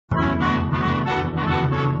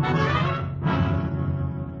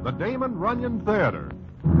Damon Runyon Theater.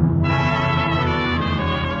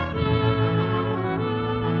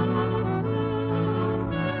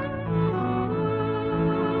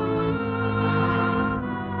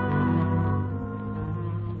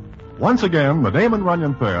 Once again, the Damon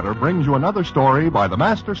Runyon Theater brings you another story by the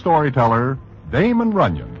master storyteller, Damon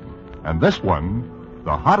Runyon. And this one,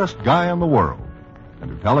 the hottest guy in the world.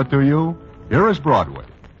 And to tell it to you, here is Broadway.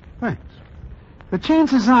 Thanks. The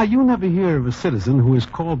chances are you never hear of a citizen who is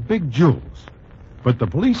called Big Jules. But the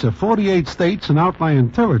police of 48 states and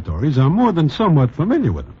outlying territories are more than somewhat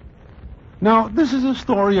familiar with him. Now, this is a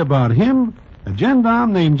story about him, a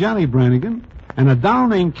gendarme named Johnny Brannigan, and a doll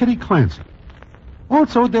named Kitty Clancy.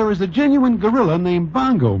 Also, there is a genuine gorilla named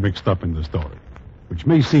Bongo mixed up in the story, which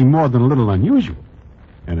may seem more than a little unusual.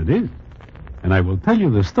 And it is. And I will tell you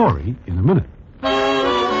the story in a minute.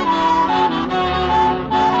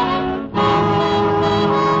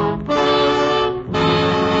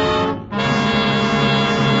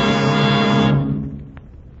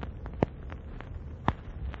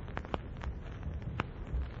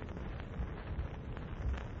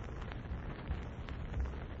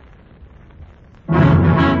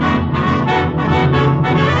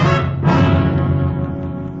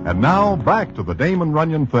 And now, back to the Damon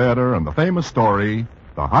Runyon Theater and the famous story,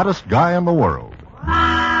 The Hottest Guy in the World.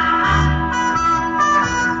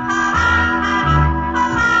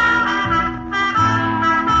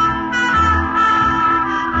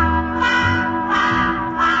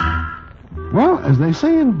 Well, as they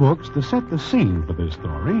say in books, to set the scene for this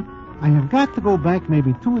story, I have got to go back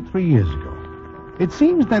maybe 2 or 3 years ago. It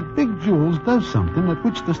seems that Big Jules does something at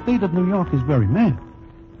which the state of New York is very mad.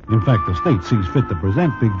 In fact, the state sees fit to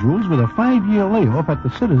present Big Jules with a 5-year layoff at the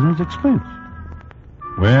citizens' expense.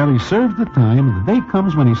 Well, he serves the time, and the day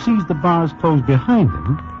comes when he sees the bars closed behind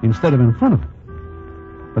him instead of in front of him.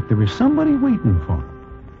 But there is somebody waiting for him.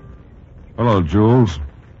 Hello, Jules.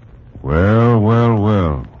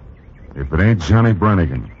 Well. If it ain't Johnny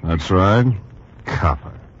Brannigan. That's right.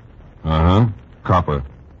 Copper. Uh-huh. Copper.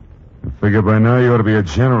 I figure by now you ought to be a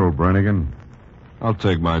general, Brannigan. I'll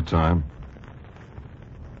take my time.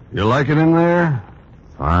 You like it in there?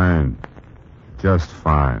 Fine. Just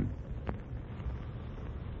fine.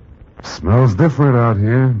 Smells different out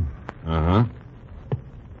here. Uh-huh.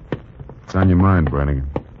 What's on your mind, Brannigan?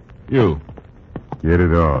 You. Get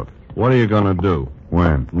it off. What are you gonna do?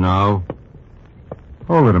 When? No.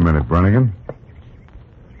 Hold it a minute, Brannigan.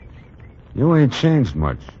 You ain't changed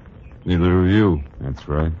much. Neither have you. That's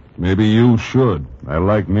right. Maybe you should. I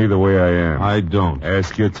like me the way I am. I don't.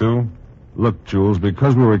 Ask you to? Look, Jules,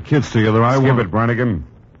 because we were kids together, I Skip want... it, Brannigan.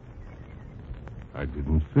 I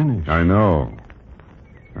didn't finish. I know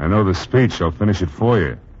the speech. I'll finish it for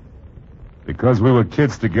you. Because we were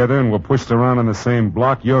kids together and were pushed around on the same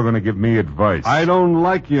block, you're going to give me advice. I don't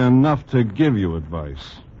like you enough to give you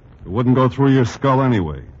advice. It wouldn't go through your skull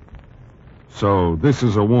anyway. So, this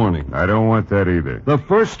is a warning. I don't want that either. The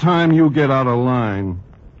first time you get out of line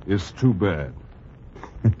is too bad.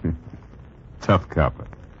 Tough copper.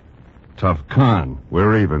 Tough con.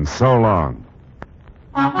 We're even. So long.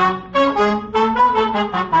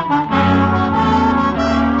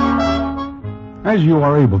 As you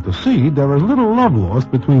are able to see, there is little love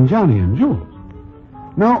lost between Johnny and Jules.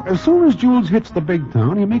 Now, as soon as Jules hits the big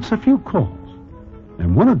town, he makes a few calls.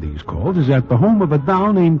 And one of these calls is at the home of a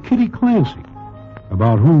doll named Kitty Clancy,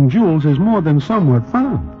 about whom Jules is more than somewhat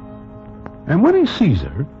fond. And when he sees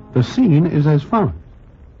her, the scene is as follows.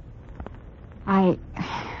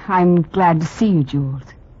 I'm glad to see you, Jules.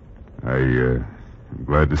 I'm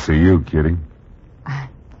glad to see you, Kitty.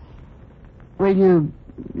 Will you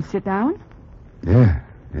sit down? Yeah,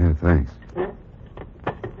 thanks.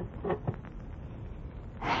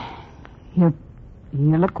 You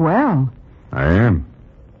look well. I am.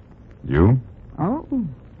 You? Oh,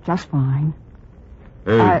 just fine.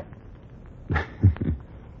 Hey.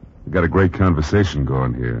 We got a great conversation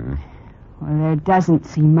going here. Huh? Well, there doesn't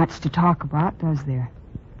seem much to talk about, does there?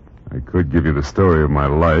 I could give you the story of my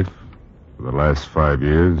life for the last 5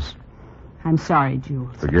 years. I'm sorry,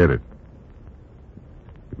 Jules. Forget it.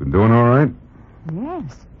 You been doing all right?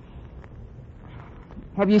 Yes.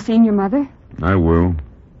 Have you seen your mother? I will.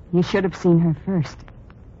 You should have seen her first.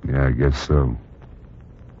 Yeah, I guess so.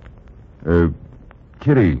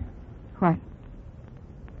 Kitty. What?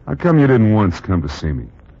 How come you didn't once come to see me?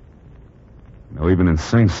 You know, even in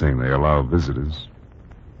Sing Sing, they allow visitors.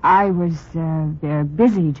 I was, they're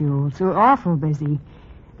busy, Jules. So awful busy.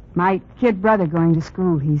 My kid brother going to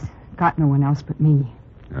school. He's got no one else but me.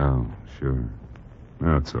 Oh, sure.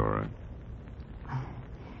 That's all right.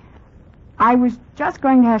 I was just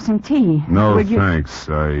going to have some tea. No, Would you... thanks.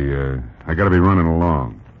 I gotta be running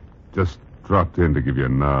along. Just dropped in to give you a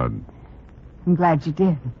nod. I'm glad you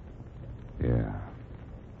did. Yeah,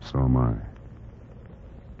 so am I.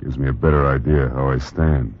 Gives me a better idea how I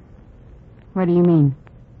stand. What do you mean?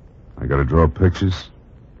 I gotta draw pictures.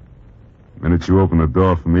 The minute you opened the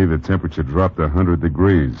door for me, the temperature dropped 100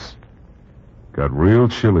 degrees. Got real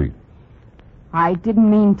chilly. I didn't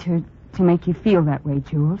mean to make you feel that way,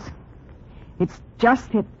 Jules. It's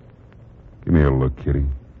just that... Give me a look, Kitty.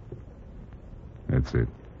 That's it.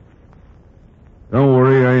 Don't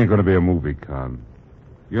worry, I ain't gonna be a movie con.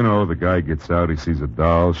 You know, the guy gets out, he sees a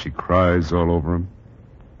doll, she cries all over him.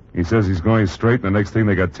 He says he's going straight, and the next thing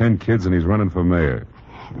they got 10 kids and he's running for mayor.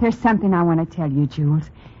 There's something I want to tell you, Jules.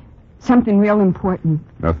 Something real important.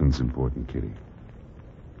 Nothing's important, Kitty.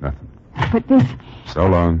 Nothing. But this... So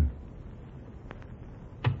long.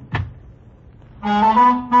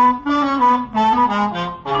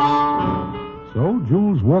 So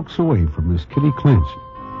Jules walks away from Miss Kitty Clancy.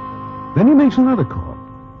 Then he makes another call.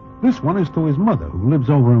 This one is to his mother, who lives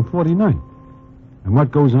over on 49th. And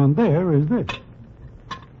what goes on there is this.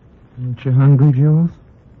 Aren't you hungry, Jules?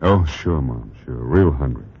 Oh, sure, Mom, sure. Real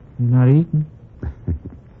hungry. You're not eating?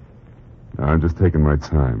 No, I'm just taking my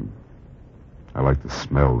time. I like to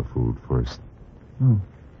smell the food first. Oh.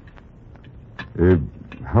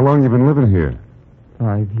 How long you been living here?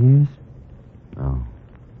 5 years. Oh.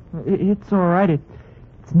 It's all right.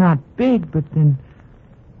 It's not big, but then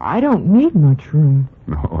I don't need much room.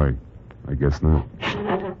 No, I guess not.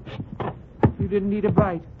 You didn't eat a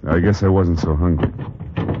bite. I guess I wasn't so hungry.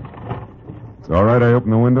 It's all right I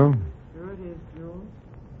open the window? Sure it is, Jules.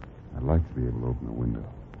 I'd like to be able to open the window.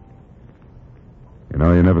 You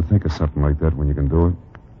know, you never think of something like that when you can do it.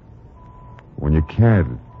 When you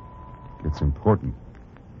can't, it's important.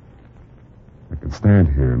 I can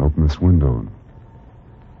stand here and open this window and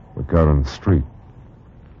look out on the street.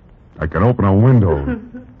 I can open a window.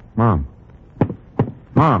 Mom.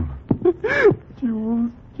 Mom.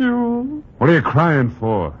 Jules. What are you crying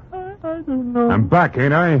for? I don't know. I'm back,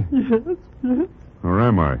 ain't I? Yes. Or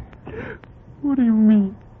am I? What do you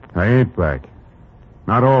mean? I ain't back.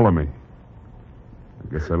 Not all of me. I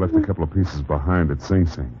guess I left a couple of pieces behind at Sing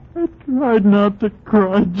Sing. I tried not to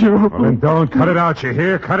cry, Joe. Well, then don't. Cut it out, you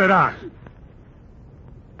hear? Cut it out.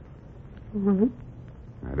 All right.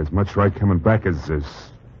 I had as much right coming back as this.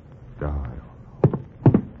 Where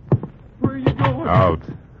are you going? Out.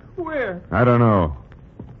 Where? I don't know.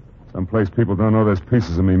 Someplace people don't know there's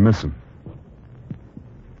pieces of me missing.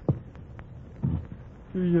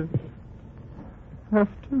 Do you have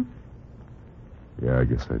to? Yeah, I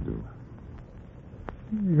guess I do.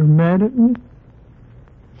 You're mad at me?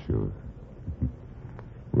 Sure.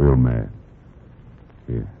 Real mad.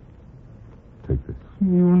 Here. Take this.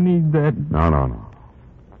 You need that. No.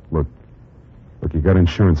 Look, you got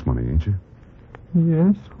insurance money, ain't you?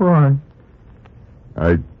 Yes, why?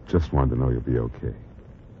 I just wanted to know you'll be okay.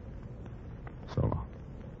 So long.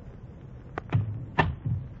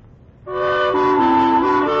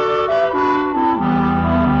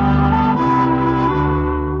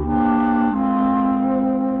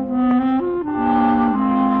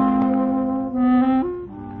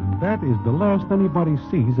 And that is the last anybody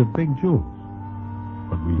sees of Big Jules.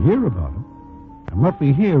 But we hear about him, and what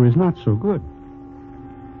we hear is not so good.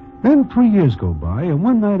 Then 3 years go by, and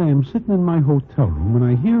one night I am sitting in my hotel room, and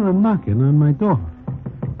I hear a knocking on my door.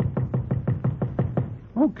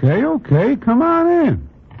 Okay, come on in.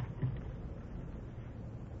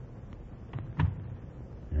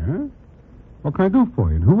 Yeah? What can I do for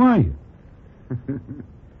you, and who are you?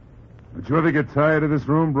 Don't you ever get tired of this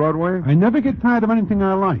room, Broadway? I never get tired of anything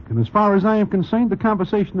I like, and as far as I am concerned, the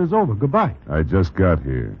conversation is over. Goodbye. I just got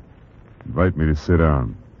here. Invite me to sit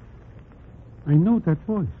down. I know that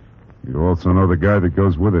voice. You also know the guy that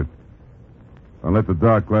goes with it. Don't let the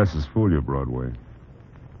dark glasses fool you, Broadway.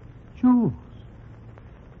 Jules.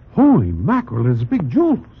 Holy mackerel, it's Big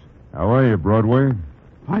Jules. How are you, Broadway?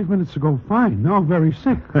 5 minutes ago, fine. Now very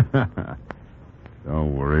sick.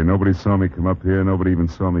 Don't worry. Nobody saw me come up here. Nobody even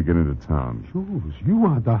saw me get into town. Jules, you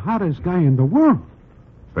are the hottest guy in the world.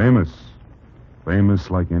 Famous.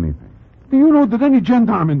 Famous like anything. Do you know that any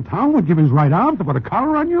gendarme in town would give his right arm to put a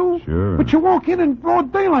collar on you? Sure. But you walk in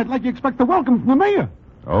broad daylight like you expect a welcome from the mayor.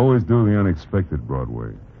 Always do the unexpected,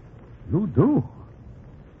 Broadway. You do?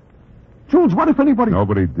 Jules, what if anybody...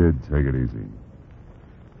 Nobody did. Take it easy.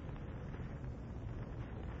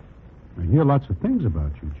 I hear lots of things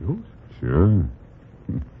about you, Jules. Sure.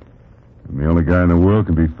 I'm the only guy in the world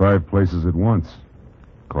can be 5 places at once,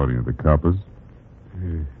 according to the coppers.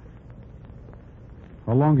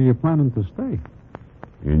 How long are you planning to stay?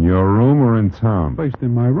 In your room or in town? First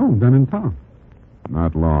in my room, then in town.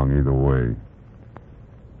 Not long, either way.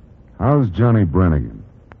 How's Johnny Brannigan?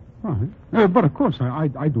 Right. But of course,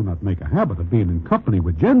 I do not make a habit of being in company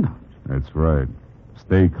with gendarmes. That's right.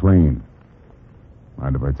 Stay clean.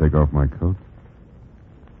 Mind if I take off my coat?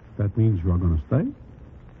 That means you are going to stay?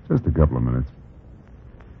 Just a couple of minutes.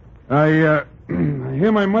 I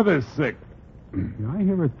hear my mother's sick. Yeah, I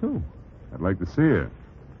hear it, too. I'd like to see her.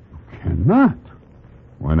 Cannot.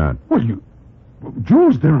 Why not? Well,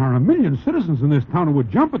 Jules, there are a million citizens in this town who would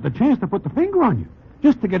jump at the chance to put the finger on you,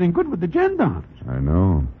 just to get in good with the gendarmes. I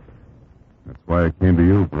know. That's why I came to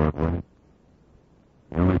you, Broadway.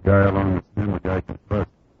 The only guy along the team that I can trust.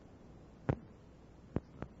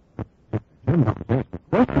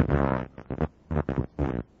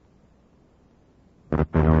 But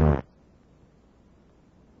if they don't...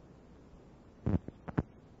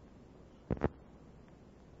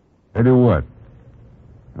 Tell you what.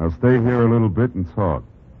 I'll stay here a little bit and talk.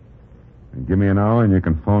 And give me an hour and you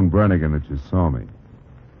can phone Brannigan that you saw me.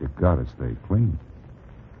 You've got to stay clean.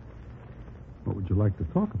 What would you like to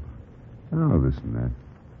talk about? Oh, this and that.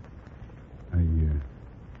 I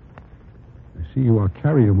see you are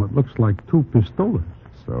carrying what looks like 2 pistolas.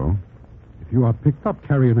 So? If you are picked up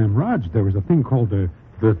carrying them rods, there is a thing called the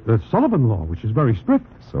Sullivan Law, which is very strict.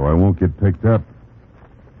 So I won't get picked up.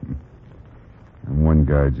 And one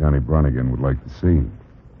guy Johnny Brannigan would like to see.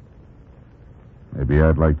 Maybe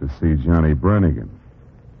I'd like to see Johnny Brannigan.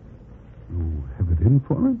 You have it in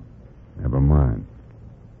for him? Never mind.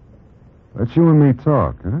 Let you and me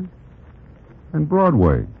talk, huh? And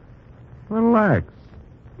Broadway. Relax.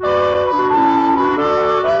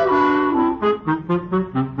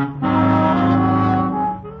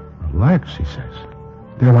 Relax, he says.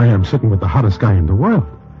 There I am sitting with the hottest guy in the world.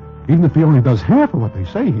 Even if he only does half of what they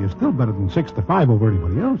say, he is still better than 6 to 5 over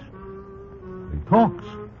anybody else. He talks.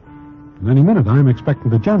 In any minute, I'm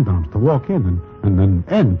expecting the gendarmes to walk in and then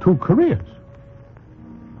end 2 careers.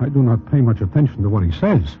 I do not pay much attention to what he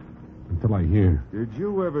says until I hear... Did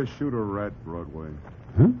you ever shoot a rat, Broadway?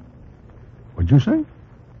 Huh? What'd you say?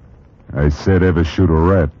 I said ever shoot a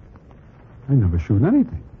rat. I never shoot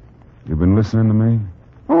anything. You been listening to me?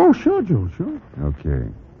 Oh, sure, Jules, sure.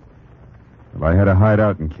 Okay. Well, I had to hide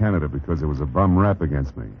out in Canada because there was a bum rap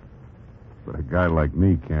against me. But a guy like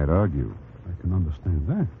me can't argue. I can understand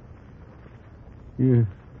that. You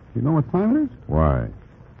know what time it is? Why?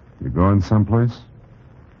 You going someplace?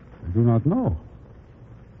 I do not know.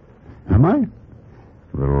 Am I?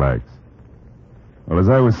 Relax. Well, as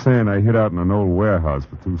I was saying, I hid out in an old warehouse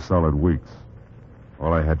for 2 solid weeks.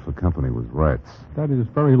 All I had for company was rats. That is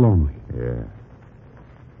very lonely. Yeah.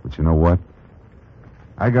 But you know what?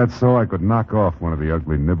 I got so I could knock off one of the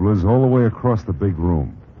ugly nibblers all the way across the big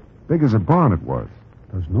room. Big as a barn it was.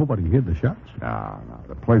 Does nobody hear the shots? No.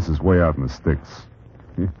 The place is way out in the sticks.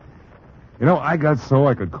 You know, I got so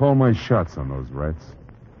I could call my shots on those rats.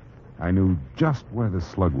 I knew just where the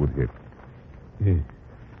slug would hit. Yeah.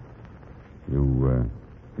 You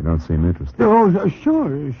don't seem interested. Oh, sure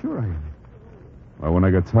I am. Well, when I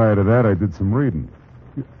got tired of that, I did some reading.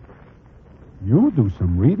 You do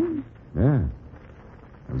some reading? Yeah.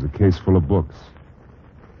 There was a case full of books.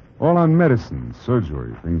 All on medicine,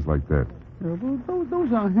 surgery, things like that. Yeah, well,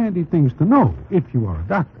 those are handy things to know if you are a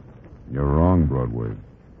doctor. You're wrong, Broadway.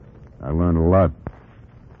 I learned a lot.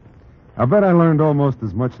 I bet I learned almost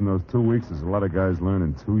as much in those 2 weeks as a lot of guys learn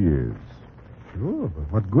in 2 years. Sure,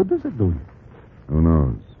 but what good does it do you? Who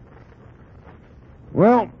knows?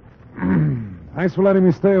 Well, thanks for letting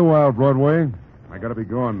me stay a while, Broadway. I gotta be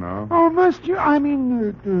going now. Oh, monsieur,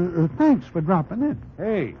 thanks for dropping in.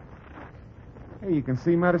 Hey, you can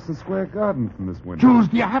see Madison Square Garden from this window. Jules,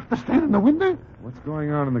 do you have to stand in the window? What's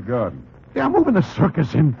going on in the garden? They are moving a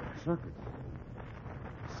circus in.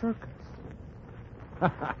 Circus.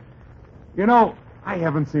 You know, I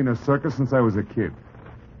haven't seen a circus since I was a kid.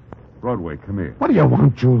 Broadway, come here. What do you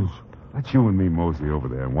want, Jules? Let's you and me mosey over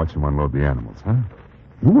there and watch them unload the animals, huh?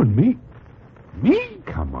 You and me? Me?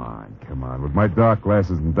 Come on. With my dark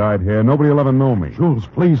glasses and dyed hair, nobody'll ever know me. Jules,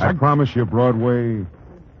 please. I promise you, Broadway,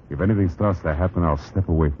 if anything starts to happen, I'll step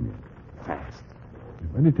away from you. Fast.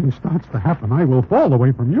 If anything starts to happen, I will fall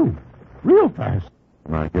away from you. Real fast.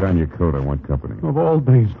 All right, get on your coat. I want company. Of all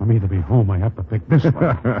days for me to be home, I have to pick this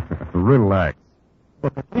one. Relax.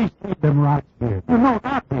 But at least leave them right here. You know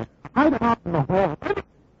that. Hide them out in the hall.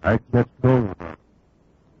 I catch cold.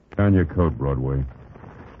 Get on your coat, Broadway.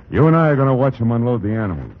 You and I are going to watch them unload the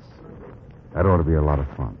animals. That ought to be a lot of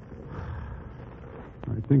fun.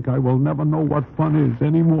 I think I will never know what fun is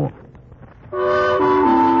anymore.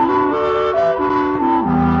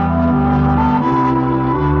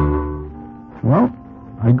 Well,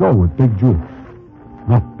 I go with Big Jules.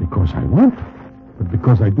 Not because I want to, but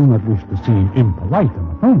because I do not wish to seem impolite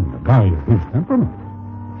and offend a guy of his temperament.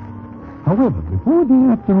 However, before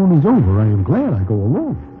the afternoon is over, I am glad I go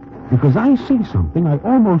alone, because I see something I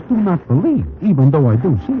almost do not believe, even though I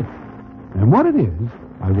do see it. And what it is,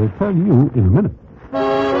 I will tell you in a minute.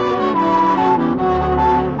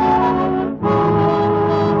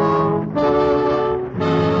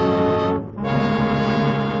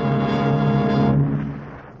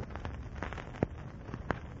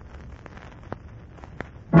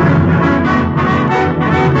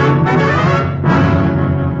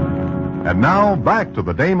 And now, back to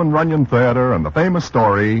the Damon Runyon Theater and the famous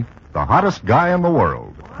story, The Hottest Guy in the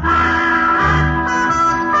World.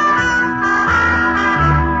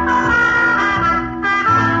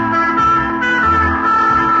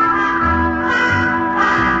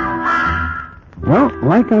 Well,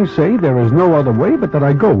 like I say, there is no other way but that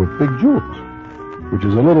I go with Big Jules, which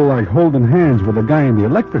is a little like holding hands with a guy in the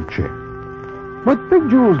electric chair. But Big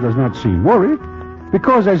Jules does not seem worried,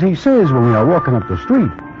 because as he says when we are walking up the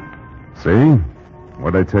street, See?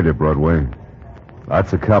 What'd I tell you, Broadway?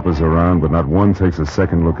 Lots of coppers around, but not one takes a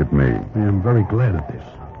second look at me. I am very glad of this.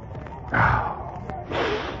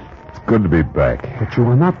 It's good to be back. But you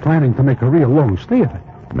are not planning to make a real long stay of it.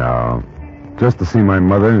 No. Just to see my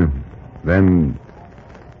mother, then...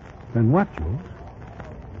 Then what, Jules?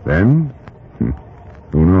 Then?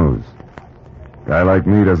 Who knows? Guy like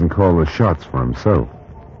me doesn't call the shots for himself.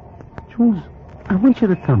 Jules, I want you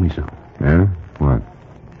to tell me something. Yeah? What?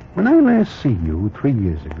 When I last see you 3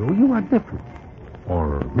 years ago, you are different.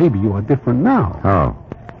 Or maybe you are different now. How?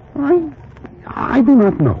 I do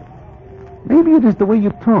not know. Maybe it is the way you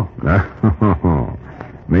talk.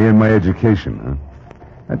 Me and my education, huh?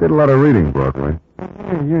 I did a lot of reading, Broadway.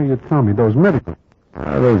 Yeah, you tell me. Those medical...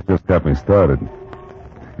 Those just got me started.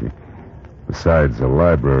 Besides, the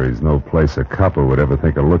library's no place a copper would ever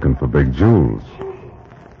think of looking for Big Jules.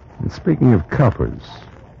 And speaking of coppers,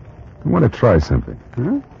 I want to try something.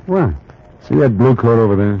 Huh? What? See that blue coat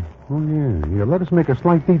over there? Oh, yeah. Here, let us make a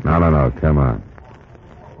slight detour. No. Come on.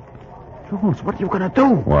 Jules, what are you going to do?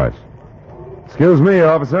 What? Excuse me,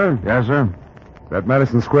 officer. Yes, sir. That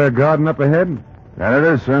Madison Square Garden up ahead? That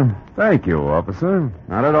it is, sir. Thank you, officer.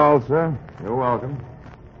 Not at all, sir. You're welcome.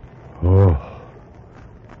 Oh,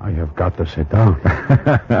 I have got to sit down.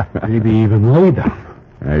 Maybe even lay down.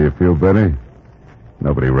 How you feel, Benny?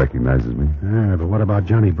 Nobody recognizes me. Yeah, but what about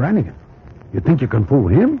Johnny Brannigan? You think you can fool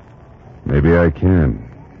him? Maybe I can.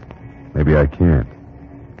 Maybe I can't.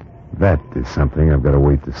 That is something I've got to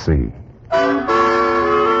wait to see.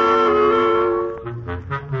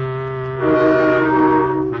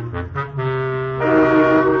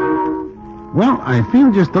 Well, I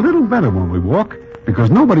feel just a little better when we walk,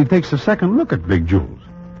 because nobody takes a second look at Big Jules.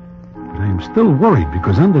 But I am still worried,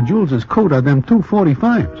 because under Jules's coat are them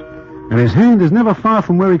 245s, and his hand is never far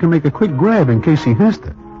from where he can make a quick grab in case he has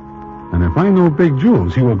to. And if I know Big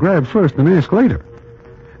Jules, he will grab first and ask later.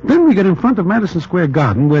 Then we get in front of Madison Square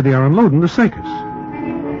Garden, where they are unloading the circus.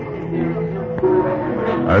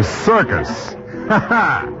 A circus?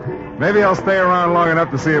 Ha-ha! Maybe I'll stay around long enough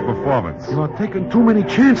to see a performance. You are taking too many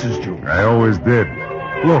chances, Jules. I always did.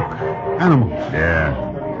 Look, animals. Yeah.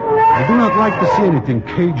 I do not like to see anything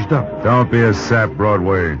caged up. Don't be a sap,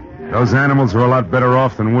 Broadway. Those animals are a lot better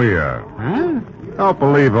off than we are. Huh? Don't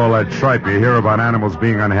believe all that tripe you hear about animals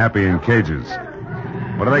being unhappy in cages.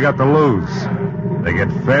 What do they got to lose? They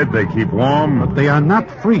get fed, they keep warm. But they are not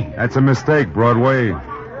free. That's a mistake, Broadway.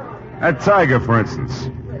 That tiger, for instance.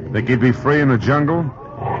 Think he'd be free in the jungle?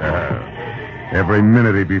 Every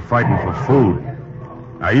minute he'd be fighting for food.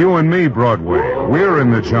 Now, you and me, Broadway, we're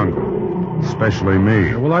in the jungle. Especially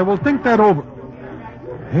me. Well, I will think that over.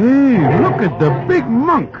 Hey, look at the big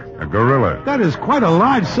monk. A gorilla. That is quite a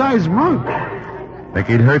large-sized monk. Think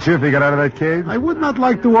he'd hurt you if he got out of that cage? I would not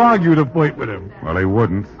like to argue the point with him. Well, he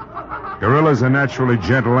wouldn't. Gorillas are naturally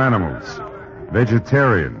gentle animals.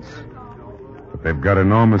 Vegetarians. But they've got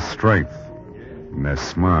enormous strength. And they're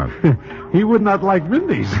smart. He would not like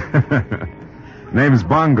Mindy's. Name's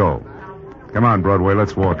Bongo. Come on, Broadway,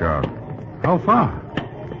 let's walk out. How far?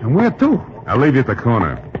 And where to? I'll leave you at the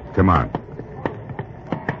corner. Come on.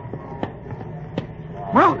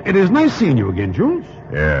 Well, it is nice seeing you again, Jules.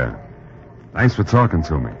 Yeah. Thanks for talking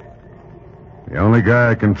to me. The only guy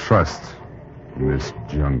I can trust in this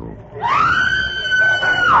jungle.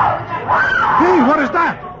 Hey, what is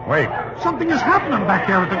that? Wait. Something is happening back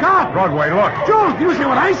there at the guard. Broadway, look. Jules, do you see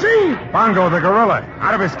what I see? Bongo the gorilla.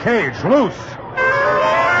 Out of his cage. Loose.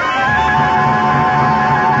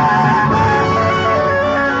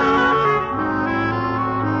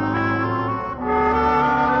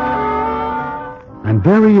 And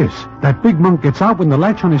there he is. That big monk gets out when the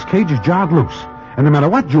latch on his cage is jarred loose. And no matter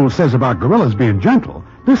what Jules says about gorillas being gentle,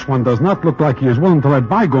 this one does not look like he is willing to let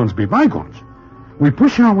bygones be bygones. We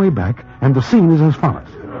push our way back, and the scene is as follows.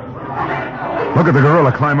 Look at the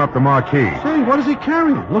gorilla climb up the marquee. Say, what is he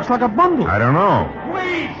carrying? Looks like a bundle. I don't know.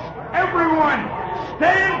 Please, everyone,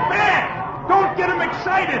 stand back. Don't get him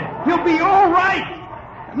excited. He'll be all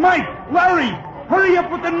right. Mike, Larry, hurry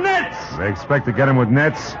up with the nets. They expect to get him with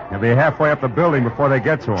nets. He'll be halfway up the building before they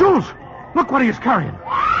get to him. Jules, look what he is carrying.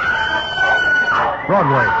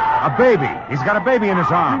 Broadway, a baby. He's got a baby in his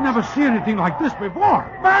I've arms. never seen anything like this before.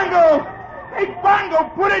 Bongo! Hey, Bongo,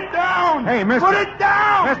 put it down! Hey, mister. Put it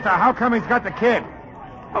down! Mister, how come he's got the kid?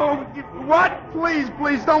 Oh, what? Please,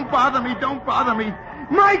 don't bother me.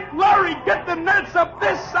 Mike, Larry, get the nets up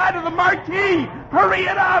this side of the marquee. Hurry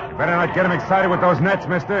it up. You better not get him excited with those nets,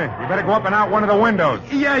 mister. You better go up and out one of the windows.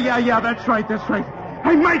 Yeah, that's right.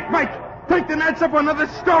 Hey, Mike, take the nets up another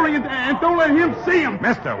story and don't let him see him.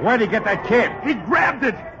 Mister, where'd he get that kid? He grabbed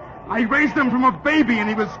it. I raised him from a baby, and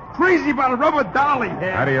he was crazy about a rubber dolly.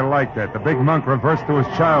 How do you like that? The big monk reverts to his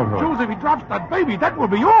childhood. Jules, if he drops that baby, that will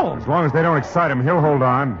be all. As long as they don't excite him, he'll hold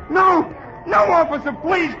on. No, officer,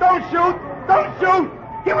 please, don't shoot.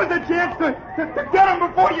 Give us a chance to get him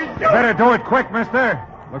before you shoot. You better do it quick, mister.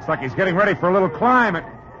 Looks like he's getting ready for a little climb.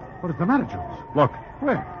 What is the matter, Jules? Look,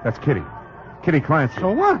 Where? that's Kitty. Kitty Clancy.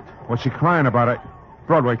 So what? What's she crying about?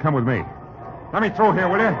 Broadway, come with me. Let me through here,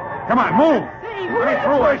 will you? Come on, move. Let me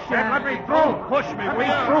through, I said. Let me through. Push me. Let me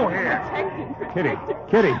through here.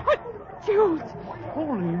 Kitty. Jules.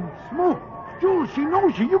 Holy smoke. Jules, she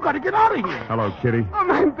knows you. You got to get out of here. Hello, Kitty. Oh,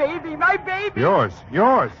 my baby. Yours.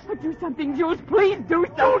 Oh, do something, Jules. Please do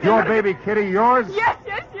something. Your baby, Kitty, yours? Yes.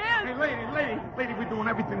 Hey, lady, we're doing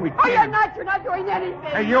everything we can. Oh, you're not doing anything.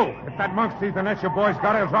 Hey, you. If that monk sees the nets your boy's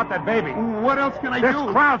got, he'll drop that baby. What else can I This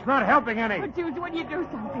do? crowd's not helping any. Oh, Jules, when you do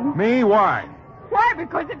something. Me? Why? Why?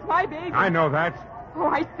 Because it's my baby. I know that. Oh,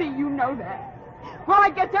 I see you know that. Well, I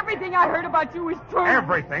guess everything I heard about you is true.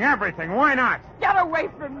 Everything. Why not? Get away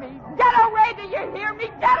from me. Get away, do you hear me?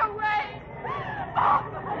 Get away.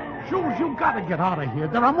 Jules, you got to get out of here.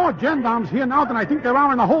 There are more gendarmes here now than I think there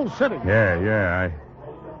are in the whole city. Yeah.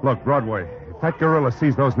 Look, Broadway, if that gorilla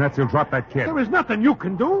sees those nets, he'll drop that kid. There is nothing you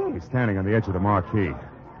can do. He's standing on the edge of the marquee.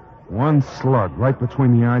 One slug right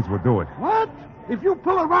between the eyes will do it. What? If you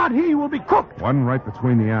pull a rod here, you will be cooked. One right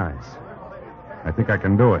between the eyes. I think I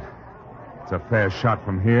can do it. It's a fair shot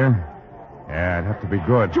from here. Yeah, it'd have to be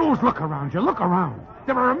good. Jules, look around you. Look around.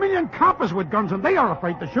 There are a million coppers with guns, and they are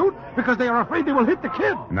afraid to shoot because they are afraid they will hit the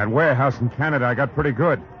kid. In that warehouse in Canada, I got pretty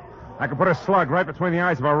good. I could put a slug right between the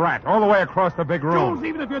eyes of a rat, all the way across the big room. Jules,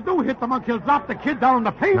 even if you do hit the monk, he'll drop the kid down on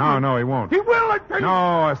the pavement. No, he won't. He will, I tell you.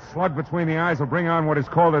 No, a slug between the eyes will bring on what is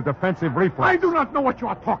called a defensive reflex. I do not know what you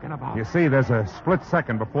are talking about. You see, there's a split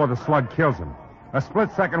second before the slug kills him. A split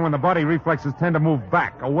second when the body reflexes tend to move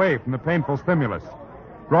back, away from the painful stimulus.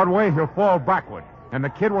 Broadway, he'll fall backward, and the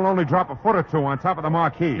kid will only drop a foot or two on top of the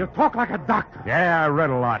marquee. You talk like a doctor. Yeah, I read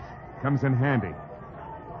a lot. Comes in handy.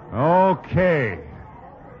 Okay.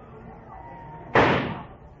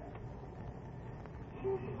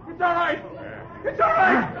 It's all right.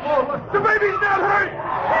 Oh, the baby's not hurt.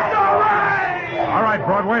 It's all right. All right,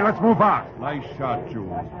 Broadway, let's move out. Nice shot,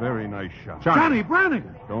 Jules. Very nice shot. Johnny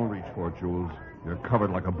Brannigan. Don't reach for it, Jules. You're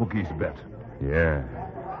covered like a bookie's bet. Yeah,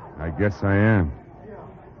 I guess I am.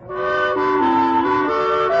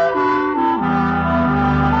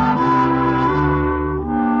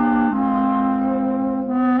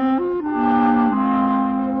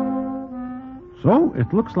 So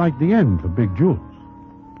it looks like the end for Big Jules.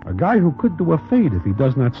 A guy who could do a fade if he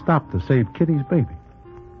does not stop to save Kitty's baby.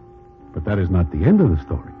 But that is not the end of the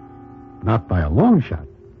story. Not by a long shot.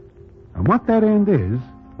 And what that end is,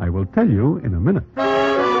 I will tell you in a minute.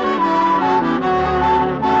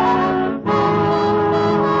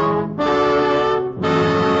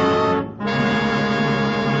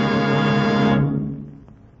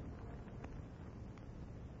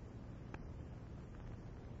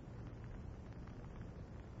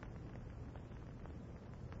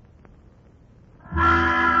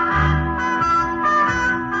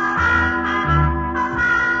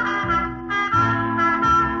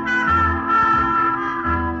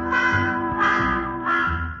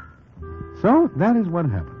 So that is what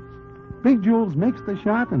happens. Big Jules makes the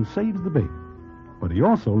shot and saves the baby. But he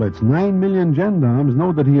also lets 9 million gendarmes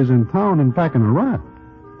know that he is in town and packing a rod,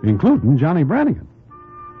 including Johnny Brannigan.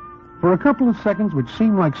 For a couple of seconds, which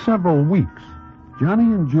seemed like several weeks, Johnny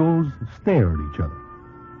and Jules stare at each other.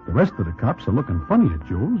 The rest of the cops are looking funny at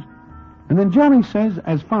Jules. And then Johnny says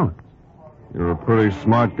as follows. You're a pretty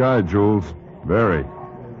smart guy, Jules. Very.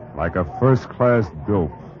 Like a first-class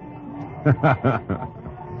dope.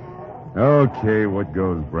 Okay, what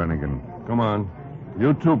goes, Brannigan? Come on.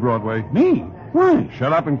 You too, Broadway. Me? Why?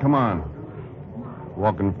 Shut up and come on.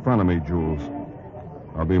 Walk in front of me, Jules.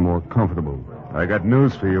 I'll be more comfortable. I got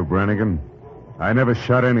news for you, Brannigan. I never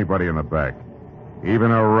shot anybody in the back.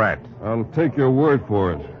 Even a rat. I'll take your word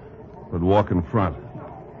for it. But walk in front.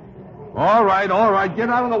 All right. Get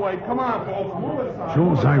out of the way. Come on, folks. Move aside.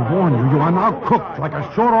 Jules, I warn you, you are now cooked like a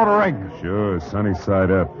short-order egg. Sure, sunny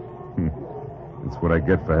side up. That's what I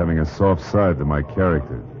get for having a soft side to my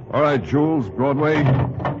character. All right, Jules, Broadway.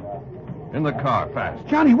 In the car, fast.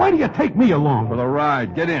 Johnny, why do you take me along? For the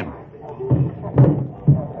ride. Get in.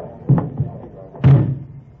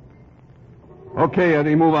 Okay,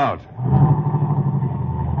 Eddie, move out.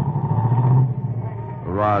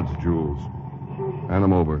 The rods, Jules. Hand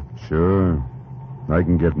them over. Sure. I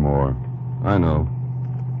can get more. I know.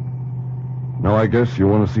 Now, I guess you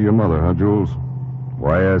want to see your mother, huh, Jules?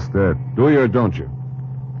 Why ask that? Do you or don't you?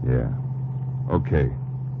 Yeah. Okay.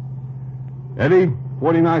 Eddie,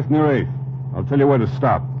 49th near 8th. I'll tell you where to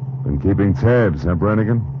stop. Been keeping tabs, huh,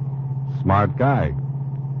 Brannigan? Smart guy.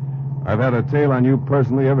 I've had a tail on you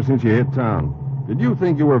personally ever since you hit town. Did you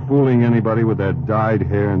think you were fooling anybody with that dyed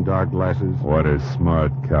hair and dark glasses? What a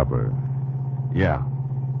smart copper. Yeah.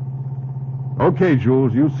 Okay,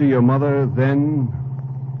 Jules, you see your mother, then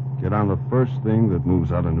get on the first thing that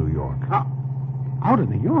moves out of New York. Out of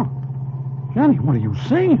New York? Johnny, what are you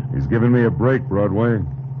saying? He's giving me a break, Broadway.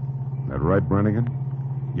 That right, Brannigan?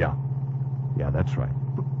 Yeah. Yeah, that's right.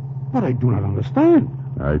 But I do not understand.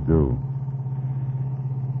 I do.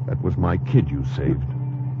 That was my kid you saved.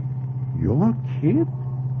 Your kid?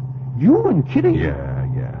 You and Kitty?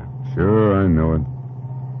 Yeah. Sure, I knew it.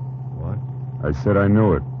 What? I said I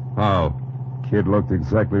knew it. How? Kid looked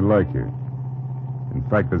exactly like you. In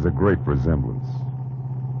fact, there's a great resemblance.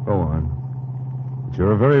 Go on. But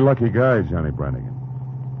you're a very lucky guy, Johnny Brannigan.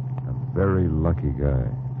 A very lucky guy.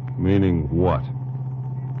 Meaning what?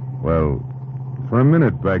 Well, for a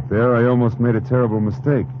minute back there, I almost made a terrible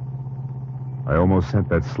mistake. I almost sent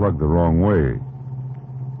that slug the wrong way.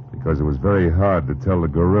 Because it was very hard to tell the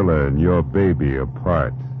gorilla and your baby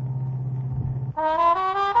apart.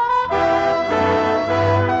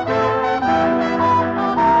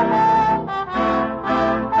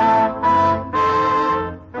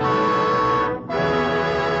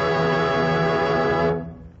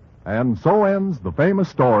 And so ends the famous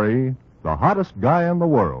story, The Hottest Guy in the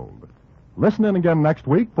World. Listen in again next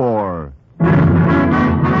week for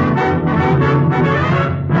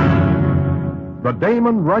The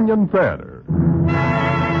Damon Runyon Theater.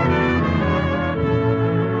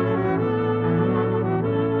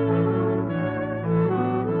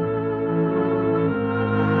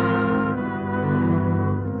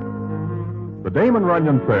 The Damon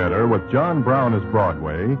Runyon Theater, with John Brown as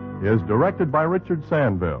Broadway, is directed by Richard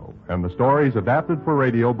Sandville, and the story is adapted for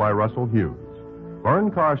radio by Russell Hughes. Vern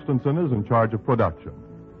Karstensen is in charge of production.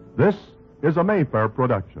 This is a Mayfair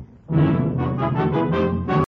production.